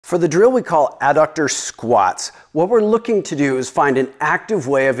For the drill we call adductor squats, what we're looking to do is find an active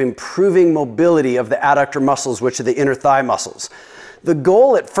way of improving mobility of the adductor muscles, which are the inner thigh muscles. The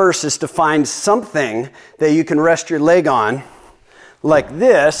goal at first is to find something that you can rest your leg on, like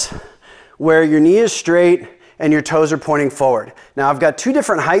this, where your knee is straight and your toes are pointing forward. Now I've got two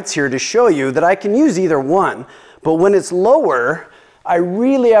different heights here to show you that I can use either one, but when it's lower, I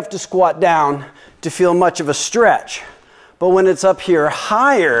really have to squat down to feel much of a stretch. But when it's up here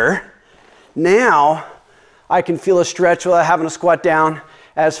higher, now I can feel a stretch without having to squat down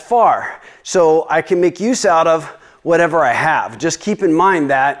as far. So I can make use out of whatever I have. Just keep in mind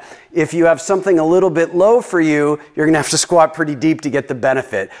that if you have something a little bit low for you, you're gonna have to squat pretty deep to get the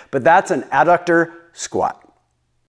benefit. But that's an adductor squat.